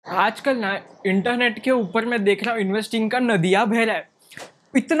आजकल ना इंटरनेट के ऊपर मैं देख रहा हूँ इन्वेस्टिंग का नदिया बह रहा है।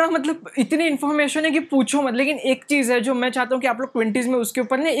 इतना मतलब इतनी इन्फॉर्मेशन है कि पूछो मत। लेकिन एक चीज़ है जो मैं चाहता हूँ कि आप लोग 20s में उसके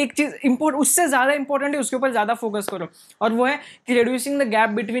ऊपर ना एक चीज़ उससे ज़्यादा इंपॉर्टेंट है, उसके ऊपर ज़्यादा फोकस करो। और वो है कि reducing the gap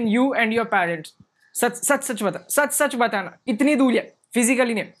between you and your parents. सच सच बताना कितनी दूर है।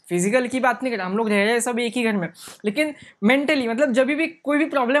 फिजिकली नहीं, फिजिकल की बात नहीं कर रहा, हम लोग रह रहे हैं सब एक ही घर में। लेकिन मेंटली मतलब जब भी कोई भी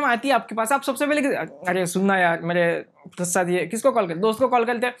प्रॉब्लम आती है आपके पास, आप सबसे पहले अरे सुनना यार मेरे साथ, ये किसको कॉल करते, दोस्त को कॉल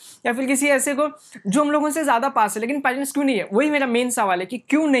करते हैं या फिर किसी ऐसे को जो हम लोगों से ज्यादा पास है। लेकिन पेरेंट्स क्यों नहीं है, वही मेरा मेन सवाल है कि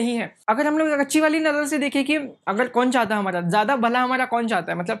क्यों नहीं है। अगर हम लोग अच्छी वाली नजर से देखें कि अगर कौन चाहता है हमारा ज्यादा भला, हमारा कौन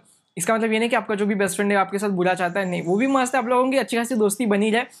चाहता है, मतलब इसका मतलब ये नहीं कि आपका जो भी बेस्ट फ्रेंड है आपके साथ बुरा चाहता है, नहीं, वो भी मस्त है, आप लोगों की अच्छी खासी दोस्ती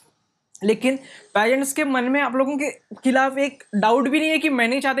बनी जाए। लेकिन पेरेंट्स के मन में आप लोगों के खिलाफ एक डाउट भी नहीं है कि मैं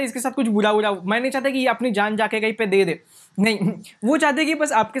नहीं चाहता इसके साथ कुछ बुरा हो, मैं नहीं चाहता कि ये अपनी जान जाके कहीं पे दे दे। नहीं, वो चाहते कि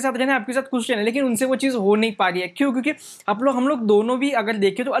बस आपके साथ रहना, आपके साथ खुश रहना। लेकिन उनसे वो चीज़ हो नहीं पा रही है। क्यों? क्योंकि हम लोग दोनों भी अगर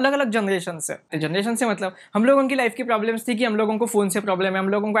देखें तो अलग अलग जनरेशन से मतलब हम लोगों की लाइफ की प्रॉब्लम्स थी कि हम लोगों को फ़ोन से प्रॉब्लम है, हम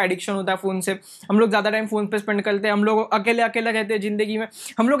लोगों को एडिक्शन होता है फ़ोन से, हम लोग ज़्यादा टाइम फ़ोन पे स्पेंड करते हैं, हम लोग अकेले अकेले रहते हैं ज़िंदगी में।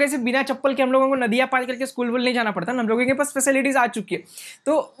 हम लोग ऐसे बिना चप्पल के हम लोगों को नदियाँ पार करके स्कूल वूल नहीं जाना पड़ता ना, हम लोगों के पास फैसिलिटीज़ आ चुकी है।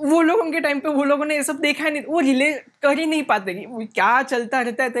 तो वो लोगों के टाइम पे वो लोगों ने ये सब देखा नहीं, वो रिलेट कर ही नहीं पाते कि क्या चलता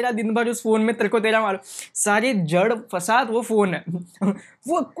रहता है तेरा दिन भर उस फोन में, तेरे को तेरा मारो सारे जड़ फसाद वो फोन है।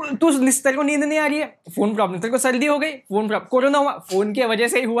 वो तू तेरे को नींद नहीं आ रही है, फोन प्रॉब्लम, तेरे को सर्दी हो गई, फोन प्रॉब्लम, कोरोना हुआ, फोन की वजह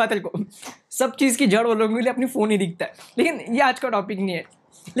से ही हुआ तेरे को। सब चीज़ की जड़ वो लोगों के लिए अपनी फोन ही दिखता है। लेकिन ये आज का टॉपिक नहीं है।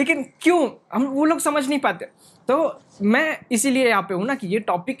 लेकिन क्यों हम वो लोग समझ नहीं पाते। तो मैं इसीलिए यहाँ पे हूँ ना कि ये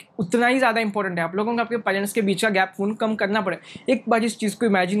टॉपिक उतना ही ज़्यादा इंपॉर्टेंट है। आप लोगों को आपके पेरेंट्स के बीच का गैप फोन कम करना पड़े। एक बार इस चीज़ को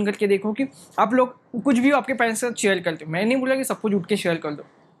इमेजिन करके देखो कि आप लोग कुछ भी आपके पेरेंट्स के साथ शेयर करते हो। मैं नहीं बोला कि सब कुछ उठ के शेयर कर दो,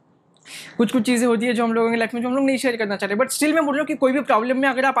 कुछ कुछ चीज़ें होती है जो हम लोगों की लाइफ में जो हम लोग नहीं शेयर करना चाहते। बट स्टिल मैं बोल रहा हूँ कि कोई भी प्रॉब्लम में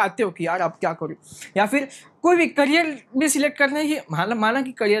अगर आप आते हो कि यार आप क्या करो, या फिर कोई भी करियर भी सिलेक्ट करना है, ये माना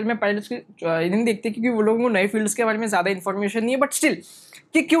कि करियर में पेरेंट्स के नहीं देखते क्योंकि वो लोगों को नए फील्ड्स के बारे में ज़्यादा इन्फॉर्मेशन नहीं है। बट स्टिल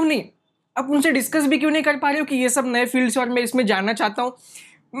कि क्यों नहीं, आप उनसे डिस्कस भी क्यों नहीं कर पा रहे हो कि ये सब नए फील्ड्स और मैं इसमें जानना चाहता हूँ,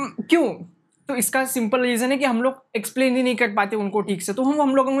 क्यों? तो इसका सिंपल रीज़न है कि हम लोग एक्सप्लेन ही नहीं कर पाते उनको ठीक से। तो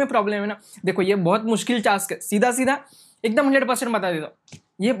हम लोगों में प्रॉब्लम है ना। देखो ये बहुत मुश्किल टास्क है, सीधा सीधा एकदम 100% बता देता हूँ,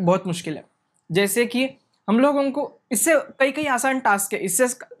 ये बहुत मुश्किल है। जैसे कि हम लोगों को इससे कई कई आसान टास्क है,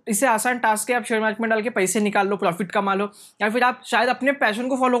 इससे आसान टास्क है आप शेयर मार्केट में डाल के पैसे निकाल लो, प्रॉफिट कमा लो, या फिर आप शायद अपने पैशन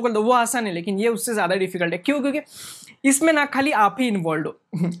को फॉलो कर दो, वो आसान है। लेकिन ये उससे ज़्यादा डिफिकल्ट है। क्यों? क्योंकि इसमें ना खाली आप ही इन्वॉल्व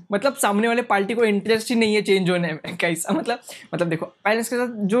हो। मतलब सामने वाले पार्टी को इंटरेस्ट ही नहीं है चेंज होने में। कैसा मतलब देखो पेरेंट्स के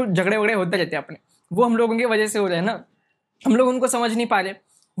साथ जो झगड़े वगड़े होते रहते हैं अपने, वो हम लोगों की वजह से हो रहे हैं ना। हम लोग उनको समझ नहीं पा रहे,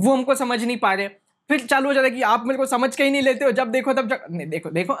 वो हमको समझ नहीं पा रहे। फिर चालू हो जाता है कि आप मेरे को समझ के ही नहीं लेते हो, जब देखो तब नहीं।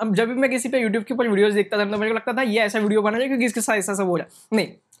 देखो अब जब भी मैं किसी पे यूट्यूब के ऊपर वीडियोस देखता था तो मेरे को लगता था ये ऐसा वीडियो बना रहा है क्योंकि इसके साथ ऐसा सब हो रहा है। नहीं,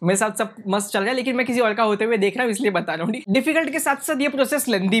 मेरे साथ सब मस्त चल रहा है, लेकिन मैं किसी और का होते हुए देख रहा हूँ इसलिए बता रहा हूँ। डिफिकल्ट के साथ साथ ये प्रोसेस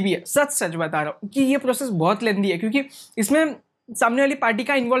लेंदी भी है। सच बता रहा हूँ कि ये प्रोसेस बहुत लेंदी है, क्योंकि इसमें सामने वाली पार्टी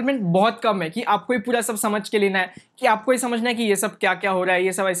का इन्वॉल्वमेंट बहुत कम है कि आपको ही पूरा सब समझ के लेना है, कि आपको ही समझना है कि ये सब क्या क्या हो रहा है,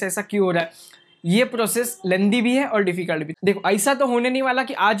 ये सब ऐसा ऐसा क्यों हो रहा है। ये प्रोसेस लेंदी भी है और डिफिकल्ट भी। देखो ऐसा तो होने नहीं वाला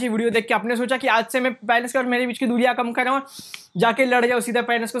कि आज ये वीडियो देख के आपने सोचा कि आज से मैं पेरेंट्स के और मेरे बीच की दूरियां कम कर रहा हूँ, जाके लड़ जाओ सीधा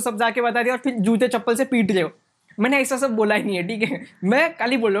पेरेंट्स को सब जाके बता दिया और फिर जूते चप्पल से पीट रहे हो। मैंने ऐसा सब बोला ही नहीं है, ठीक है। मैं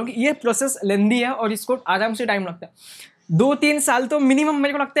खाली बोल रहा हूँ कि ये प्रोसेस लेंदी है और इसको आराम से टाइम लगता है। 2-3 साल तो मिनिमम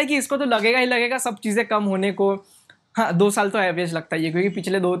मेरे को लगता है कि इसको तो लगेगा ही लगेगा सब चीज़ें कम होने को। हाँ, 2 साल तो एवरेज लगता है ये, क्योंकि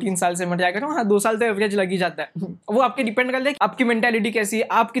पिछले 2-3 साल से मैं ट्राई कर रहा हूँ। हाँ, 2 साल तो एवरेज लग ही जाता है। वो आपके डिपेंड करता है कि आपकी मेंटेलिटी कैसी है,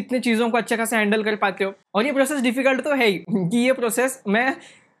 आप कितने चीज़ों को अच्छे खासे हैंडल कर पाते हो। और ये प्रोसेस डिफिकल्ट तो है ही, कि ये प्रोसेस मैं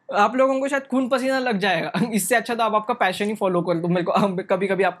आप लोगों को शायद खून पसीना लग जाएगा। इससे अच्छा तो आप आपका पैशन ही फॉलो कर दो। मेरे को कभी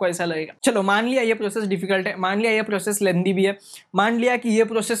कभी आपको ऐसा लगेगा। चलो मान लिया ये प्रोसेस डिफिकल्ट है, मान लिया ये प्रोसेस लेंदी भी है, मान लिया कि ये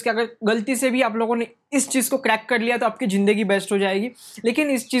प्रोसेस के अगर गलती से भी आप लोगों ने इस चीज़ को क्रैक कर लिया तो आपकी ज़िंदगी बेस्ट हो जाएगी। लेकिन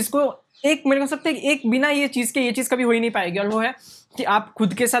इस चीज़ को एक मेरे को लगता है कि एक बिना ये चीज़ के ये चीज़ कभी हो ही नहीं पाएगी, और वो है कि आप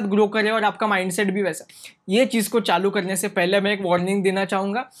खुद के साथ ग्रो करें और आपका माइंडसेट भी वैसा। ये चीज़ को चालू करने से पहले मैं एक वार्निंग देना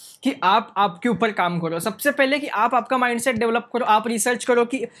चाहूँगा कि आप आपके ऊपर काम करो। सबसे पहले कि आप आपका माइंडसेट डेवलप करो, आप रिसर्च करो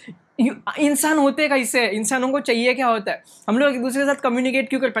कि इंसान होते कैसे, इंसानों को चाहिए क्या होता है, हम लोग एक दूसरे के साथ कम्युनिकेट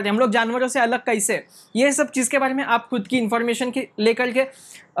क्यों कर पाते हैं, हम लोग जानवरों से अलग कैसे। ये सब चीज़ के बारे में आप खुद की इन्फॉर्मेशन की लेकर के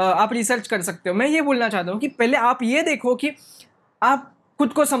आप रिसर्च कर सकते हो। मैं ये बोलना चाहता हूँ कि पहले आप ये देखो कि आप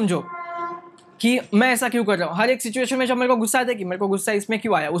खुद को समझो कि मैं ऐसा क्यों कर रहा हूँ। हर एक सिचुएशन में जब मेरे को गुस्सा आता है कि मेरे को गुस्सा इसमें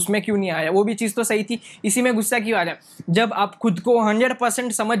क्यों आया, उसमें क्यों नहीं आया, वो भी चीज़ तो सही थी, इसी में गुस्सा क्यों आ रहा है। जब आप खुद को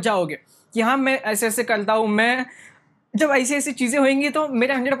 100% समझ जाओगे कि हाँ मैं ऐसे ऐसे करता हूँ, मैं जब ऐसी ऐसी चीज़ें होंगी तो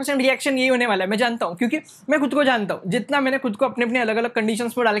मेरा 100% रिएक्शन यही होने वाला है, मैं जानता हूँ, क्योंकि मैं खुद को जानता हूँ, जितना मैंने खुद को अपने अपने अलग अलग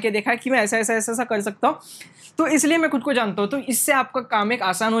कंडीशंस में डाल के देखा है कि मैं ऐसा ऐसा ऐसा ऐसा कर सकता हूँ, तो इसलिए मैं खुद को जानता हूँ। तो इससे आपका काम एक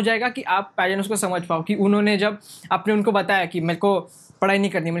आसान हो जाएगा कि आप पेरेंट्स को समझ पाओ कि उन्होंने जब आपने उनको बताया कि मेरे को पढ़ाई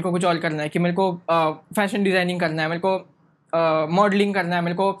नहीं करनी, मेरे को कुछ और करना है, कि मेरे को फैशन डिज़ाइनिंग करना है, मेरे को मॉडलिंग करना है,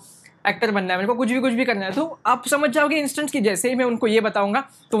 मेरे को एक्टर बनना है, मेरे को कुछ भी करना है, तो आप समझ जाओगे इंस्टेंट कि जैसे ही मैं उनको ये बताऊंगा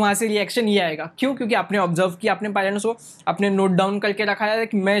तो वहाँ से रिएक्शन ये आएगा। क्यों? क्योंकि आपने ऑब्जर्व किया, अपने पेरेंट्स को आपने नोट डाउन करके रखा है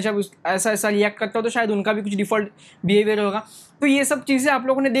कि मैं जब ऐसा ऐसा रिएक्ट करता हूँ तो शायद उनका भी कुछ डिफ़ॉल्ट बिहेवियर होगा। तो ये सब चीज़ें आप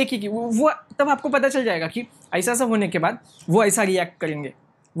लोगों ने देखी कि वो तब आपको पता चल जाएगा कि ऐसा सब होने के बाद वो ऐसा रिएक्ट करेंगे,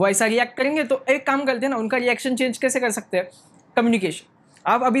 वो ऐसा रिएक्ट करेंगे। तो एक काम करते हैं ना, उनका रिएक्शन चेंज कैसे कर सकते हैं? कम्युनिकेशन।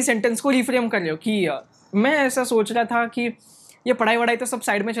 आप अभी सेंटेंस को रिफ्रेम कर रहे हो कि मैं ऐसा सोच रहा था कि ये पढ़ाई वढ़ाई तो सब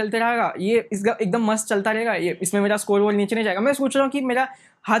साइड में चलते रहेगा, ये इसका एकदम मस्त चलता रहेगा, ये इसमें मेरा स्कोर वोर नीचे नहीं जाएगा। मैं सोच रहा हूँ कि मेरा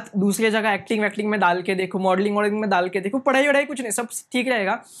हाथ दूसरी जगह एक्टिंग वैक्टिंग में डाल के देखूँ, मॉडलिंग वॉडलिंग में डाल के देखूँ, पढ़ाई वढ़ाई कुछ नहीं, सब ठीक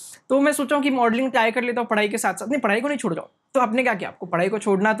रहेगा। तो मैं सोच रहा हूँ कि मॉडलिंग ट्राई कर लेता हूँ पढ़ाई के साथ साथ। नहीं, पढ़ाई को नहीं छोड़ रहा हूँ। तो आपने क्या किया? आपको पढ़ाई को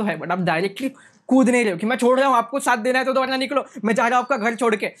छोड़ना तो है, बट आप डायरेक्टली कूद नहीं रहे हो कि मैं छोड़ रहा हूँ, आपको साथ देना है तो वरना निकलो, मैं जा रहा हूँ आपका घर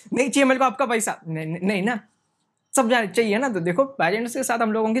छोड़ के, नहीं चाहिए मेरे को आपका पैसा। नहीं ना, सब जाने चाहिए ना। तो देखो, पेरेंट्स के साथ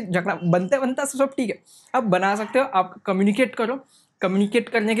हम लोगों की झगड़ा बनते बनता सब ठीक है, आप बना सकते हो, आप कम्युनिकेट करो। कम्युनिकेट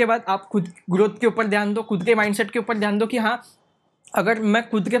करने के बाद आप खुद ग्रोथ के ऊपर ध्यान दो, खुद के माइंडसेट के ऊपर ध्यान दो कि हाँ, अगर मैं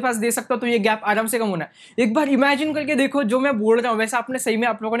खुद के पास दे सकता हूँ तो ये गैप आराम से कम होना है। एक बार इमेजिन करके देखो, जो मैं बोल रहा हूँ वैसा आपने सही में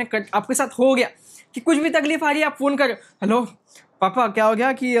आप लोगों ने आपके साथ हो गया कि कुछ भी तकलीफ आ रही है, आप फ़ोन करो, हेलो पापा क्या हो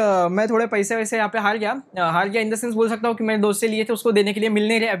गया कि मैं थोड़े पैसे वैसे यहाँ पे हार गया इन द सेंस बोल सकता हूँ कि मेरे दोस्त से लिए थे, उसको देने के लिए मिल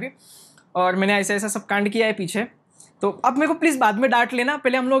नहीं रहे अभी, और मैंने ऐसा ऐसा सब कांड किया है पीछे, तो अब मेरे को प्लीज़ बाद में डांट लेना,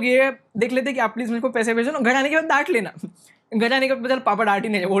 पहले हम लोग ये देख लेते कि आप प्लीज़ मेरे को पैसे भेजो ना, घर आने के बाद डांट लेना। घर आने के बाद पापा डांट ही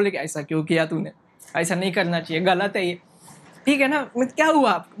नहीं बोल रहे कि ऐसा क्यों किया तूने, ऐसा नहीं करना चाहिए, गलत है ये, ठीक है ना। क्या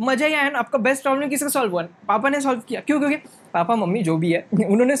हुआ? मजा ही आया ना। आपका बेस्ट प्रॉब्लम किसका सॉल्व हुआ? पापा ने सॉल्व किया। क्यों? क्योंकि पापा मम्मी जो भी है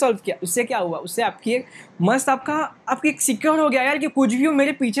उन्होंने सॉल्व किया। उससे क्या हुआ? उससे आपकी एक मस्त आपकी एक सिक्योर हो गया यार कि कुछ भी हो,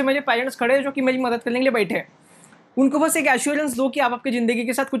 मेरे पीछे मेरे पेरेंट्स खड़े हैं जो कि मेरी मदद करने के लिए बैठे हैं। उनको बस एक एश्योरेंस दो कि आप आपकी ज़िंदगी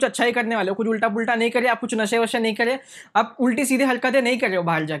के साथ कुछ अच्छा ही करने वाले हो, कुछ उल्टा पुल्टा नहीं करे, आप कुछ नशे वशे नहीं करे, आप उल्टी सीधे हरकतें नहीं कर रहे हो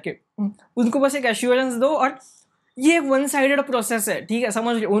बाहर जाके। उनको बस एक एश्योरेंस दो, और ये एक वन साइडेड प्रोसेस है, ठीक है,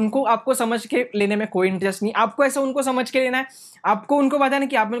 समझ लो। उनको आपको समझ के लेने में कोई इंटरेस्ट नहीं, आपको ऐसा उनको समझ के लेना है। आपको उनको बताना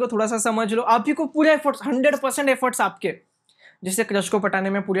कि आप मेरे को थोड़ा सा समझ लो, आप ही को पूरे एफर्ट्स 100% एफर्ट्स आपके, जैसे क्रश को पटाने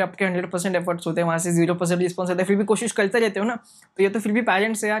में पूरे आपके 100% एफर्ट्स होते हैं, वहाँ से 0% रिस्पॉन्स होता है, फिर भी कोशिश करते रहते हो ना। तो ये तो फिर भी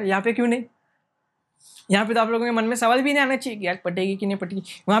पेरेंट्स है यार, यहाँ पे क्यों नहीं? यहाँ पे तो आप लोगों के मन में सवाल भी नहीं आना चाहिए कि यार पटेगी कि नहीं पटेगी।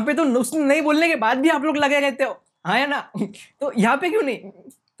 वहाँ पे तो उसने नहीं बोलने के बाद भी आप लोग लगे रहते हो, हाँ या ना? तो यहाँ पे क्यों नहीं?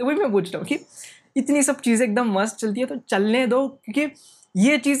 तो वही मैं पूछ रहा हूँ कि इतनी सब चीज़ें एकदम मस्त चलती है तो चलने दो, क्योंकि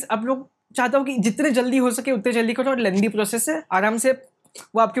ये चीज़ आप लोग चाहता हूँ कि जितने जल्दी हो सके उतने जल्दी करो, और लेंदी प्रोसेस है, आराम से।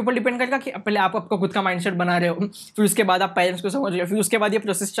 वो आपके ऊपर डिपेंड करेगा कि पहले आप आपका खुद का माइंडसेट बना रहे हो, फिर उसके बाद आप पेरेंट्स को समझ रहे हो, फिर उसके बाद ये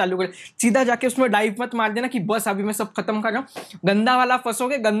प्रोसेस चालू करें। सीधा जाके उसमें डाइव मत मार देना कि बस अभी मैं सब खत्म कर रहा हूँ, गंदा वाला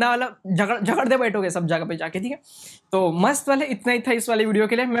फंसोगे, गंदा वाला झगड़ते बैठोगे सब जगह पे जाके, ठीक है। तो मस्त वाले इतना ही था इस वाले वीडियो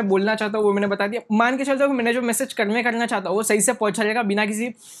के लिए। मैं बोलना चाहता हूँ वो मैंने बता दिया। मान के चलता हूँ मैंने जो मैसेज करना चाहता हूँ वो सही से पहुँचा रहेगा, बिना किसी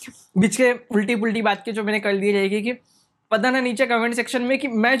बीच के उल्टी पुल्टी बात के जो मैंने कर दी रहेगी कि पता ना नीचे कमेंट सेक्शन में कि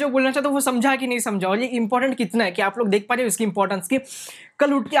मैं जो बोलना चाहता हूँ वो समझा कि नहीं समझा, और ये इंपॉर्टेंट कितना है कि आप लोग देख पा रहे हो इसकी इंपॉर्टेंस की।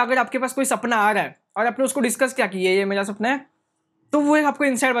 कल उठ के अगर आपके पास कोई सपना आ रहा है और आपने उसको डिस्कस किया कि ये मेरा सपना है, तो वो आपको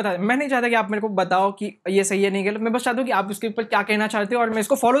इंसाइड बता दें। मैं नहीं चाहता कि आप मेरे को बताओ कि ये सही है नहीं गलत, मैं बस चाहता हूँ कि आप उसके ऊपर क्या कहना चाहते हो, और मैं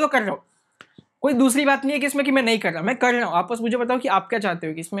इसको फॉलो तो कर रहा हूँ। कोई दूसरी बात नहीं है कि इसमें कि मैं नहीं कर रहा, मैं कर रहा हूँ। आप बस मुझे बताओ कि आप क्या चाहते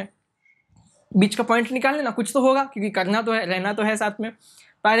हो कि इसमें बीच का पॉइंट निकाल लेना, कुछ तो होगा, क्योंकि करना तो है, रहना तो है साथ में।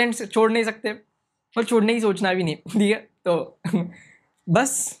 पेरेंट्स छोड़ नहीं सकते और छोड़ने की सोचना भी नहीं, ठीक है। तो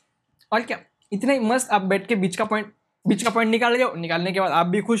बस, और क्या, इतना ही मस्त। आप बैठ के बीच का पॉइंट निकाल रहे हो, निकालने के बाद आप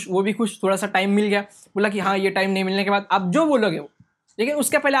भी खुश, वो भी खुश, थोड़ा सा टाइम मिल गया, बोला कि हाँ ये टाइम नहीं मिलने के बाद आप जो बोलोगे वो, लेकिन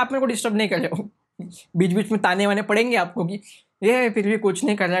उसके पहले आप मेरे को डिस्टर्ब नहीं कर रहे हो। बीच बीच में ताने वाने पड़ेंगे आपको कि ये फिर भी कुछ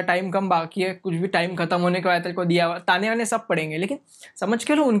नहीं कर रहा, टाइम कम बाकी है, कुछ भी टाइम खत्म होने के बाद तेरे को दिया हुआ, ताने वाने सब पड़ेंगे। लेकिन समझ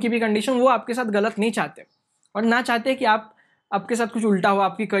के लो उनकी भी कंडीशन, वो आपके साथ गलत नहीं चाहते, और ना चाहते कि आपके साथ कुछ उल्टा हो,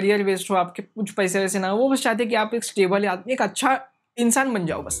 आपकी करियर वेस्ट हो, आपके कुछ पैसे वैसे ना हो। वो बस चाहते कि आप एक स्टेबल आदमी, एक अच्छा इंसान बन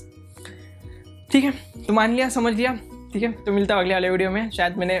जाओ बस, ठीक है। तो मान लिया, समझ लिया, ठीक है। तो मिलता हूँ अगले वाले वीडियो में।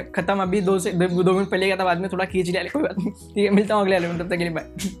 शायद मैंने खत्म अभी 2 मिनट पहले किया था, बाद में थोड़ा खींच लिया, कोई बात नहीं, ठीक है। मिलता हूँ अगले वाले में, तब तक के लिए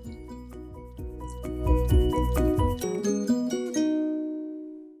बाय।